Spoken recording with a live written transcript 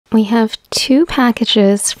We have 2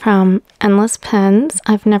 packages from Endless Pens.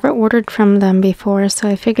 I've never ordered from them before, so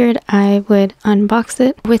I figured I would unbox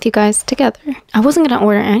it with you guys together. I wasn't gonna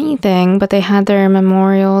order anything, but they had their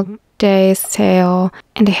Memorial Day sale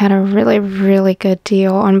and they had a really good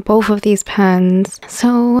deal on both of these pens,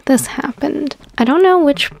 so this happened. I don't know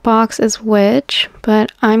which box is which,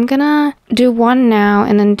 but I'm gonna do one now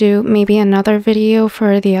and then do maybe another video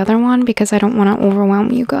for the other one because I don't want to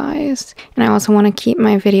overwhelm you guys, and I also want to keep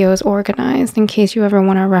my videos organized in case you ever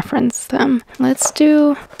want to reference them. Let's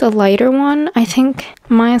do the lighter one. I think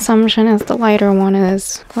my assumption is the lighter one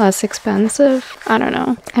is less expensive. I don't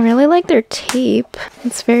know. I really like their tape.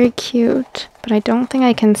 It's very cute, but I don't think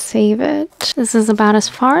I can save it. This is about as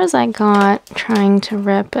far as I got trying to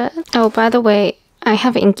rip it. Oh, by the way, I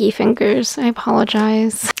have inky fingers. I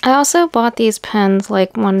apologize. I also bought these pens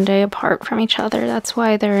like one day apart from each other. That's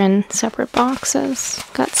why they're in separate boxes.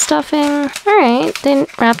 Got stuffing. Alright, they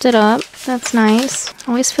wrapped it up. That's nice.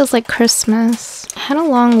 Always feels like Christmas. I had a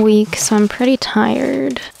long week, so I'm pretty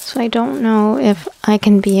tired. So I don't know if I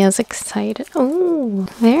can be as excited. Oh,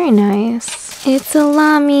 very nice. It's a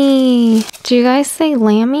Lamy. Do you guys say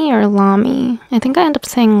Lamy or Lamy? I think I end up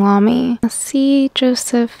saying Lamy. C.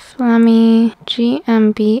 Joseph Lamy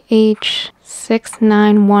GmbH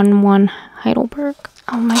 6911 Heidelberg.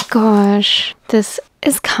 Oh my gosh. This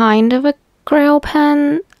is kind of a Grail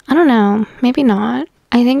pen. I don't know. Maybe not.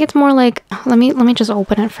 I think it's more like, let me just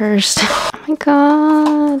open it first. Oh my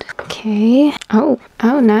god. Okay. Oh,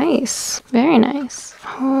 nice. Very nice.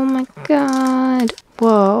 Oh my god.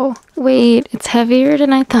 Whoa. Wait, it's heavier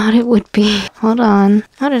than I thought it would be. Hold on.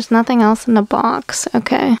 Oh, there's nothing else in the box.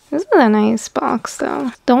 Okay. This is a nice box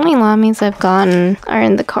though. The only Lamys I've gotten are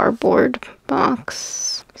in the cardboard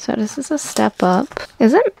box. So this is a step up.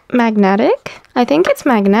 Is it magnetic? I think it's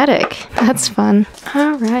magnetic. That's fun.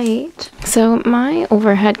 All right. So my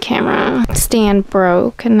overhead camera stand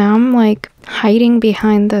broke and now I'm like hiding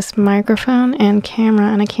behind this microphone and camera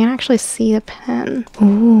and I can't actually see the pen.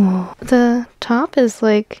 Ooh. The top is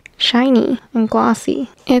like shiny and glossy.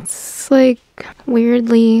 It's like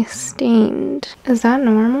weirdly stained. Is that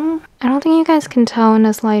normal? I don't think you guys can tell in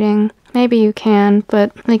this lighting. Maybe you can,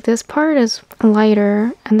 but like this part is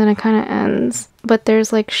lighter and then it kind of ends. But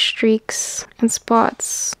there's like streaks and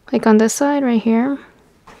spots like on this side right here.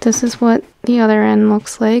 This is what the other end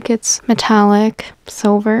looks like. It's metallic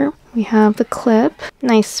silver. We have the clip,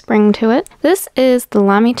 nice spring to it. This is the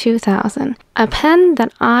Lamy 2000, a pen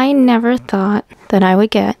that I never thought that I would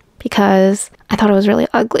get because I thought it was really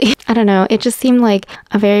ugly. I don't know, it just seemed like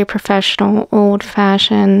a very professional,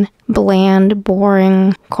 old-fashioned, bland,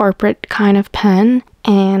 boring, corporate kind of pen,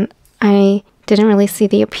 and I didn't really see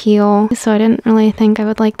the appeal, so I didn't really think I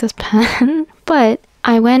would like this pen. But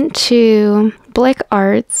I went to Blick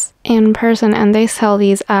Arts in person and they sell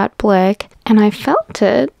these at Blick, and I felt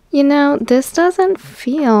it. You know, this doesn't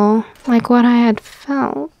feel like what I had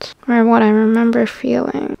felt or what I remember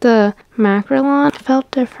feeling. The Macrolon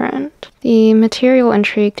felt different. The material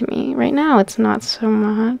intrigued me. Right now, it's not so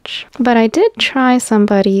much. But I did try some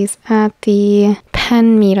buddies at the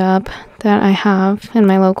pen meetup that I have in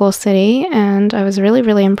my local city, and I was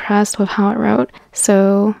really impressed with how it wrote.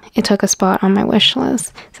 So it took a spot on my wish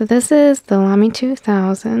list. So this is the Lamy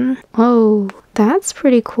 2000. Whoa, that's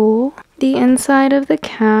pretty cool. The inside of the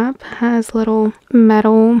cap has little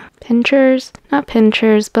metal pinchers, not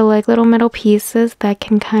pinchers, but like little metal pieces that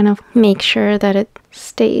can kind of make sure that it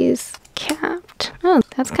stays capped. Oh,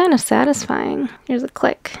 that's kind of satisfying. Here's a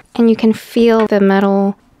click. And you can feel the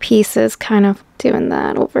metal pieces kind of doing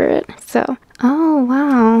that over it. So, oh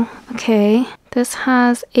wow, okay. This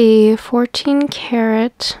has a 14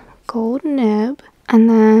 karat gold nib, and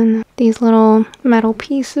then these little metal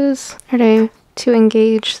pieces, are they to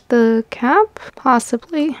engage the cap?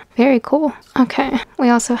 Possibly. Very cool. Okay, we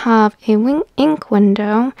also have a ink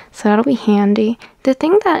window, so that'll be handy. The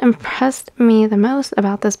thing that impressed me the most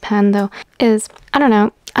about this pen though is, I don't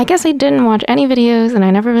know, I guess I didn't watch any videos and I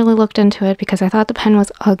never really looked into it because I thought the pen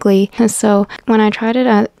was ugly. And so when I tried it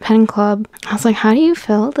at Pen Club, I was like, how do you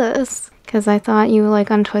fill this? Because I thought you like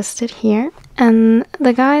untwist it here. And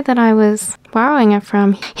the guy that I was borrowing it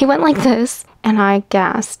from, he went like this and I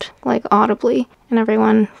gasped like audibly. And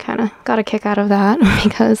everyone kind of got a kick out of that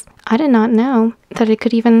because I did not know that it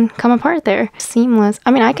could even come apart there. Seamless.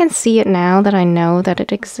 I mean, I can see it now that I know that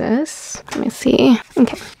it exists. Let me see.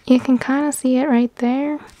 Okay, you can kind of see it right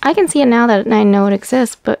there. I can see it now that I know it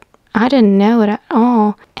exists, but I didn't know it at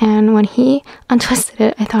all. And when he untwisted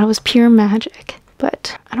it, I thought it was pure magic.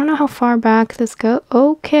 But I don't know how far back this goes.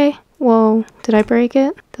 Okay. Whoa, did I break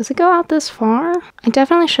it? Does it go out this far? I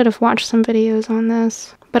definitely should have watched some videos on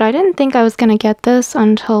this. but I didn't think I was gonna get this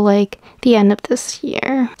until like the end of this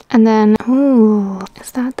year. And then, ooh,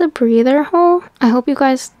 is that the breather hole? I hope you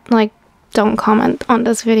guys like don't comment on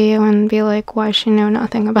this video and be like, why she know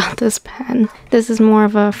nothing about this pen. This is more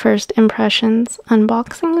of a first impressions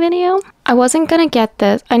unboxing video. I wasn't gonna get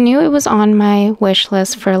this. I knew it was on my wish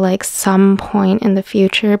list for like some point in the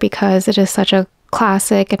future because it is such a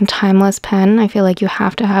classic and timeless pen. I feel like you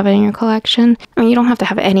have to have it in your collection. I mean, you don't have to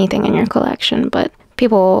have anything in your collection, but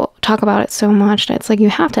people talk about it so much that it's like you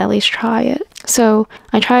have to at least try it. So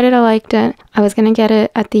I tried it, I liked it. I was gonna get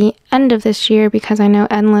it at the end of this year because I know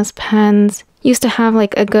Endless Pens used to have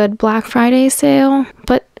like a good Black Friday sale,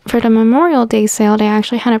 but for the Memorial Day sale, they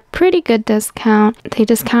actually had a pretty good discount. They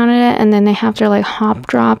discounted it, and then they have their like hop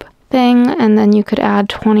drop thing, and then you could add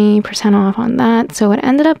 20% off on that. So it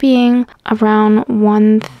ended up being around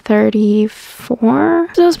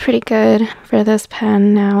 $134. So it was pretty good for this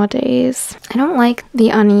pen nowadays. I don't like the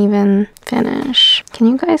uneven finish. Can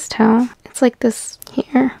you guys tell? It's like this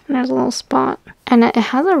here, and there's a little spot. And it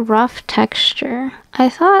has a rough texture. I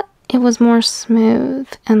thought it was more smooth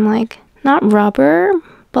and like, not rubber,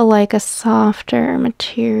 but like a softer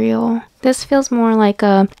material. This feels more like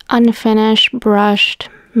a unfinished brushed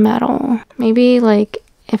metal. Maybe like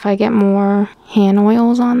if I get more hand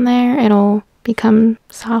oils on there, it'll become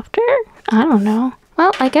softer? I don't know.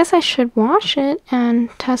 Well, I guess I should wash it and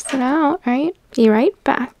test it out, right? Be right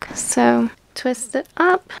back. So twist it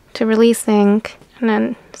up to release ink, and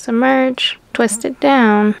then submerge, twist it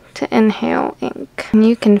down to inhale ink. And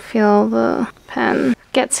you can feel the pen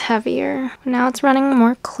gets heavier. Now it's running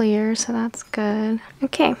more clear, so that's good.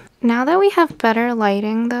 Okay, now that we have better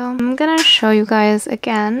lighting though, I'm gonna show you guys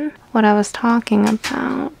again what I was talking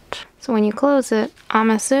about. So when you close it, I'm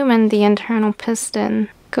assuming the internal piston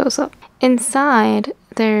goes up. Inside,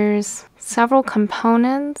 there's several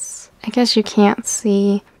components. I guess you can't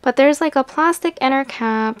see, but there's like a plastic inner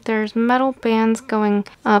cap. There's metal bands going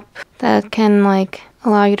up that can like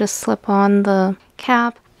allow you to slip on the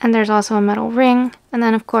cap. And there's also a metal ring. And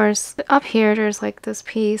then of course, up here, there's like this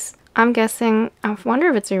piece. I'm guessing, I wonder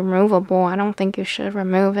if it's removable. I don't think you should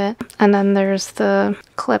remove it. And then there's the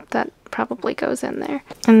clip that probably goes in there.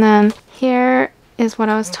 And then here is what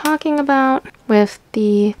I was talking about with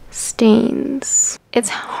the stains. It's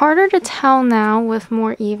harder to tell now with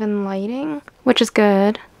more even lighting, which is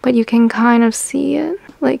good, but you can kind of see it.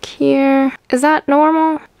 Like here, is that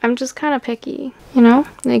normal? I'm just kind of picky, you know?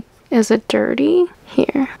 Like, is it dirty?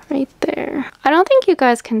 Here, right there. I don't think you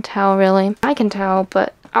guys can tell really. I can tell,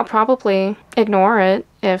 but I'll probably ignore it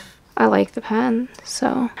if I like the pen.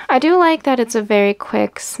 So I do like that it's a very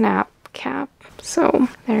quick snap cap. So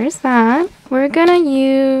there's that. We're gonna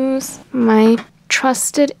use my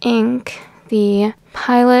trusted ink, the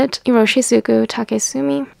Pilot Iroshizuku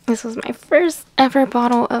Takesumi. This was my first ever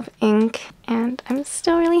bottle of ink, and I'm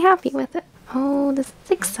still really happy with it. Oh, this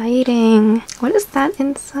is exciting. What is that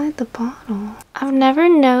inside the bottle? I've never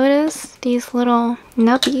noticed these little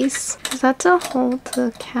nubbies. Is that to hold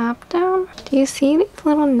the cap down? Do you see these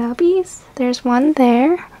little nubbies? There's one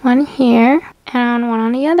there, one here, and one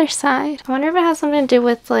on the other side. I wonder if it has something to do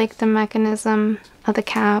with like the mechanism of the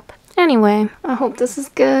cap. Anyway, I hope this is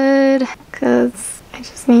good because I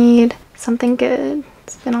just need something good.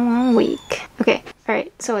 It's been a long week. Okay,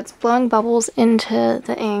 alright, so it's blowing bubbles into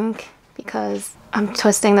the ink because I'm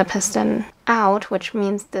twisting the piston out, which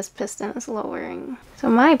means this piston is lowering. So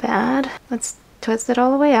my bad. Let's twist it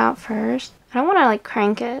all the way out first. I don't want to like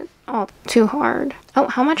crank it all too hard. Oh,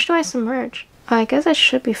 how much do I submerge? Oh, I guess it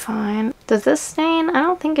should be fine. Does this stain? I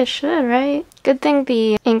don't think it should, right? Good thing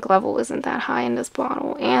the ink level isn't that high in this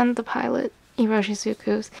bottle. And the Pilot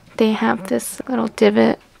Iroshizuku's, they have this little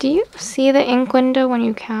divot. Do you see the ink window when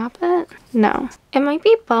you cap it? No. It might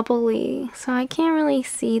be bubbly, so I can't really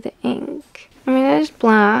see the ink. I mean, it's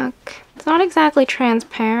black. It's not exactly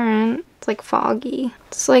transparent. It's like foggy.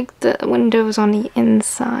 It's like the window's on the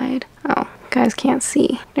inside. Oh, you guys can't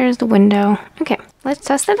see. There's the window. Okay, let's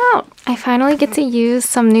test it out. I finally get to use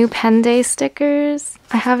some new Pen Day stickers.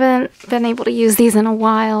 I haven't been able to use these in a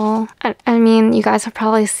while. I mean, you guys are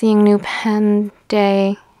probably seeing new Pen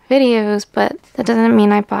Day videos, but that doesn't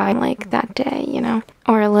mean I buy like that day, you know?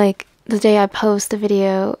 Or like the day I post the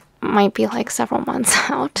video might be like several months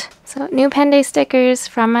out. So new Pen Day stickers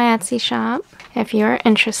from my Etsy shop if you're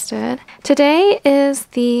interested. Today is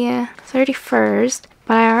the 31st,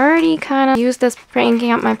 but I already kind of used this for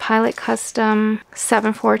inking up my Pilot Custom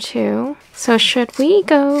 742. So should we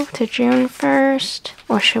go to June 1st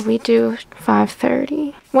or should we do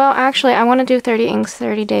 5/30? Well, actually, I want to do 30 inks,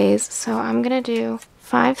 30 days, so I'm gonna do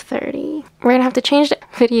 5/30. We're gonna have to change the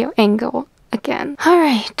video angle again. All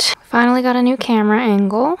right, finally got a new camera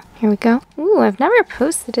angle. Here we go. Ooh, I've never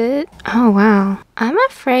posted it. Oh, wow. I'm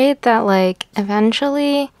afraid that like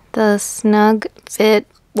eventually the snug fit,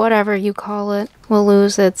 whatever you call it, will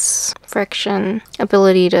lose its friction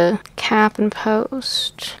ability to cap and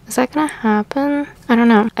post. Is that gonna happen? I don't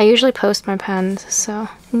know. I usually post my pens, so.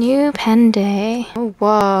 New pen day. Oh,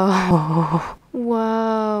 whoa.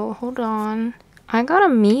 Whoa, hold on. I got a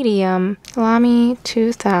medium. Lamy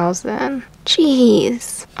 2000.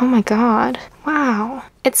 Jeez. Oh my god. Wow.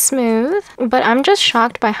 It's smooth, but I'm just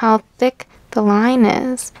shocked by how thick the line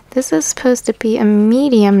is. This is supposed to be a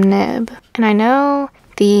medium nib. And I know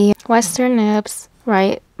the Western nibs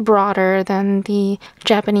write broader than the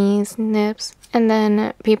Japanese nibs. And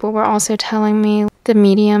then people were also telling me the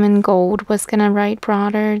medium in gold was gonna write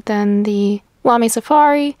broader than the Lamy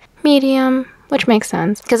Safari medium, which makes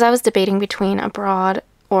sense because I was debating between a broad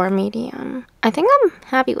or medium. I think I'm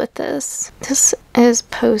happy with this. This is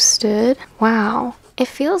posted. Wow. It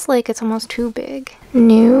feels like it's almost too big.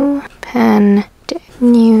 New pen day.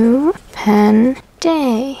 New pen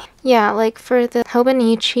day. Yeah, like for the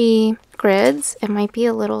Hobonichi grids, it might be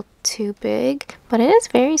a little too big, but it is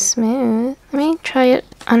very smooth. Let me try it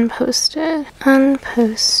unposted.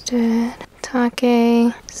 Unposted.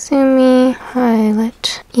 Take, Sumi,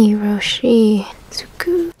 Pilot, Hiroshi,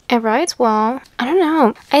 Tsuku. It rides well. I don't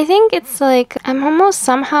know. I think it's like I'm almost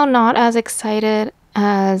somehow not as excited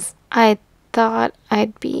as I thought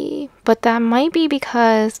I'd be, but that might be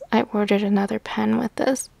because I ordered another pen with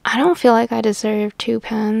this. I don't feel like I deserve 2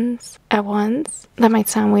 pens at once. That might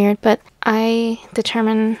sound weird, but I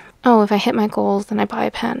determine, oh, if I hit my goals, then I buy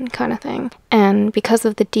a pen kind of thing. And because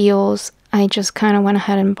of the deals, I just kind of went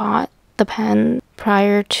ahead and bought the pen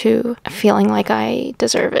prior to feeling like I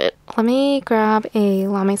deserve it. Let me grab a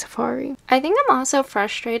Lamy Safari. I think I'm also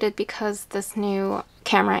frustrated because this new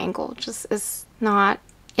camera angle just is not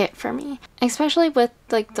it for me, especially with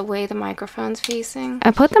like the way the microphone's facing.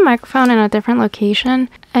 I put the microphone in a different location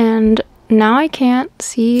and now I can't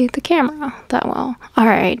see the camera that well.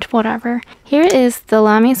 Alright, whatever. Here is the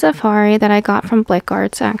Lamy Safari that I got from Blick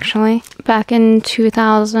Arts actually back in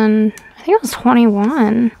 2000. I think it was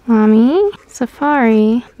 21. Lamy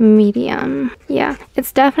Safari medium. Yeah,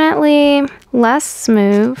 it's definitely less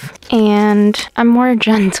smooth and I'm more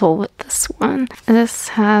gentle with this one. This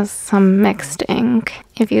has some mixed ink.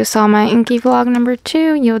 If you saw my inky vlog number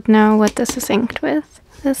 2, you would know what this is inked with.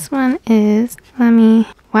 This one is Lamy.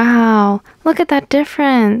 Wow, look at that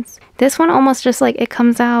difference. This one almost just like it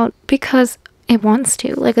comes out because it wants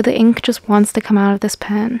to. Like the ink just wants to come out of this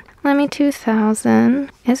pen. Lamy 2000.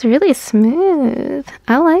 It's really smooth.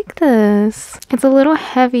 I like this. It's a little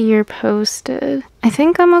heavier posted. I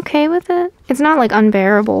think I'm okay with it. It's not like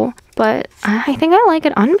unbearable, but I think I like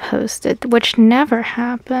it unposted, which never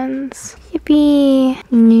happens. Yippee.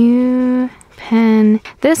 New pen.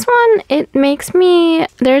 This one, it makes me,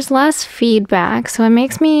 there's less feedback, so it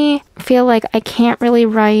makes me feel like I can't really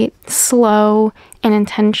write slow and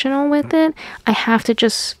intentional with it. I have to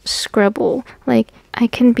just scribble. Like I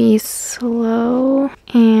can be slow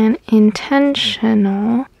and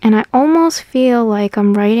intentional, and I almost feel like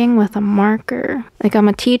I'm writing with a marker. Like I'm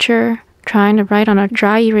a teacher trying to write on a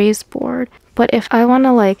dry erase board. But if I want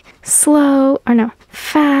to like slow, or no,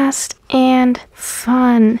 fast and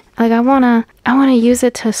fun, like I want to use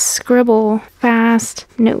it to scribble fast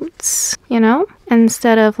notes, you know?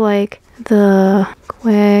 Instead of like the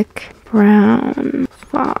quick brown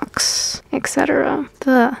fox, etc.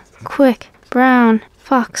 The quick brown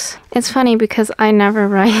fox. It's funny because I never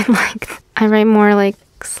write like, I write more like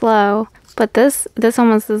slow, but this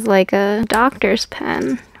almost is like a doctor's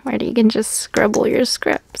pen where you can just scribble your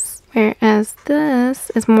scripts, whereas this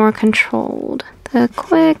is more controlled. The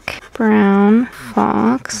quick brown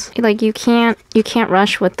fox, like you can't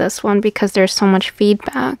rush with this one because there's so much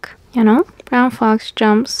feedback, you know? Brown fox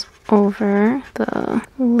jumps over the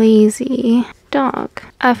lazy dog.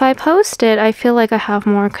 If I post it, I feel like I have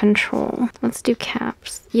more control. Let's do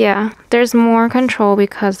caps. Yeah, there's more control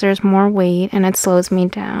because there's more weight and it slows me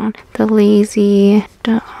down. The lazy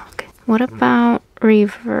dog. What about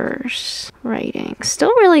reverse writing? Still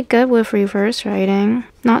really good with reverse writing.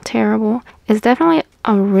 Not terrible. It's definitely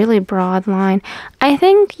a really broad line. I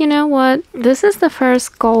think, you know what? This is the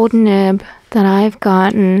first gold nib that I've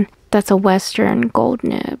gotten that's a Western gold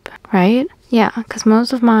nib, right? Yeah, because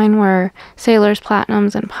most of mine were Sailors,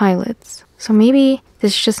 Platinums, and Pilots. So maybe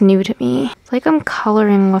this is just new to me. It's like I'm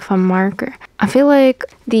coloring with a marker. I feel like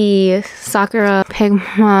the Sakura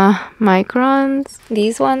Pigma Microns,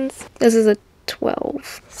 these ones, this is a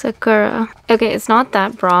 12. Sakura. Okay, it's not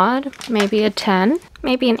that broad. Maybe a 10.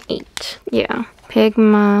 Maybe an 8. Yeah.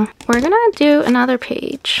 Pigma. We're gonna do another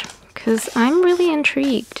page because I'm really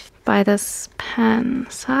intrigued by this pen.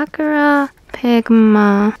 Sakura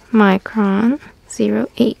Pigma Micron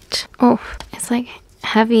 08. Oh, it's like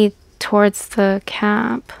heavy towards the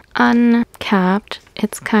cap. Uncapped,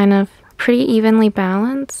 it's kind of pretty evenly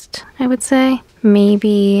balanced, I would say.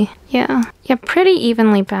 Maybe, yeah, pretty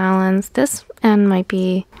evenly balanced. This end might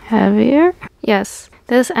be heavier. Yes,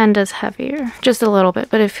 this end is heavier, just a little bit,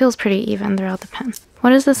 but it feels pretty even throughout the pen.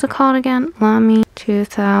 What is this called again? Lamy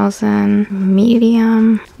 2000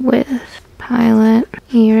 medium with Pilot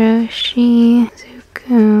Hiroshi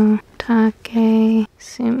Zuku Take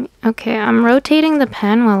Sumi. Okay, I'm rotating the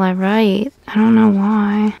pen while I write. I don't know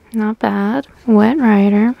why. Not bad. Wet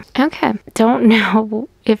writer. Okay, don't know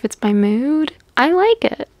if it's my mood. I like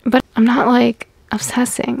it, but I'm not like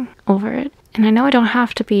obsessing over it. And I know I don't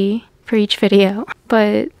have to be for each video,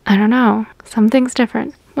 but I don't know. Something's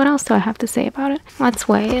different. What else do I have to say about it? Let's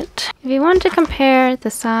weigh it. If you want to compare the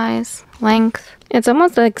size, length, it's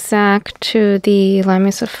almost exact to the Lamy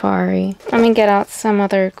Safari. Let me get out some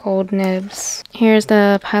other gold nibs. Here's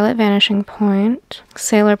the Pilot Vanishing Point,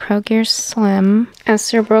 Sailor Pro Gear Slim,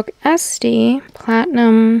 Esterbrook SD,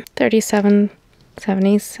 Platinum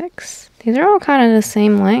 3776. These are all kind of the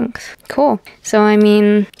same length. Cool. So I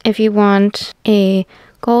mean, if you want a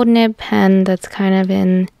gold nib pen that's kind of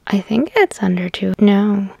in, I think it's under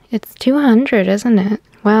no, it's 200, isn't it?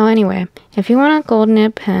 Well, anyway, if you want a gold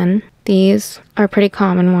nib pen, these are pretty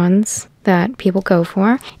common ones that people go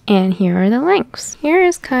for. And here are the lengths. Here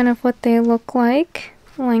is kind of what they look like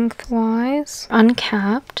lengthwise.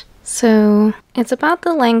 Uncapped. So it's about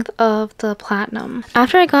the length of the Platinum.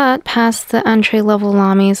 After I got past the entry level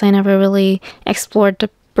Lamys, I never really explored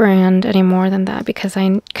the brand any more than that because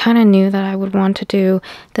I kind of knew that I would want to do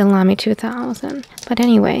the Lamy 2000. But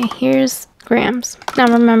anyway, here's grams. Now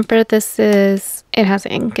remember, it has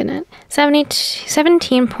ink in it.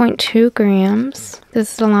 17.2 grams.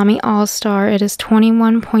 This is the Lamy All-Star. It is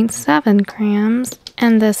 21.7 grams.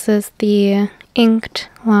 And this is the inked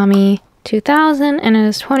Lamy 2000 and it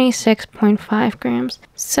is 26.5 grams.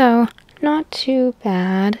 So not too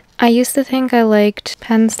bad. I used to think I liked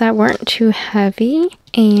pens that weren't too heavy,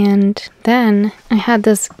 and then I had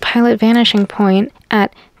this Pilot Vanishing Point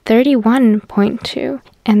at 31.2,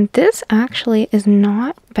 and this actually is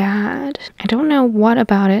not bad. I don't know what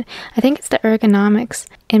about it. I think it's the ergonomics.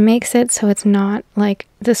 It makes it so it's not like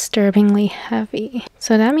disturbingly heavy.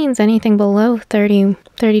 So that means anything below 30,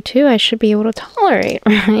 32 I should be able to tolerate,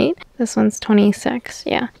 right? This one's 26,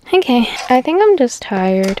 yeah. Okay, I think I'm just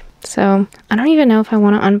tired. So I don't even know if I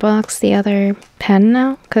want to unbox the other pen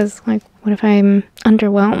now, because like, what if I'm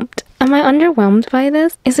underwhelmed? Am I underwhelmed by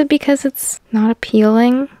this? Is it because it's not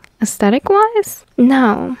appealing aesthetic-wise?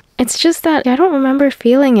 No, it's just that I don't remember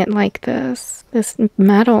feeling it like this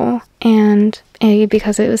metal, and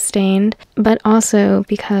because it was stained, but also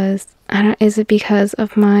because, is it because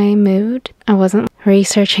of my mood? I wasn't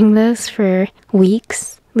researching this for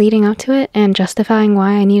weeks leading up to it and justifying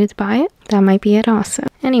why I needed to buy it. That might be it also.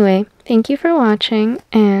 Anyway, thank you for watching,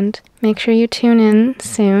 and make sure you tune in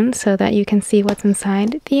soon so that you can see what's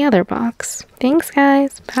inside the other box. Thanks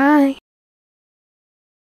guys, bye!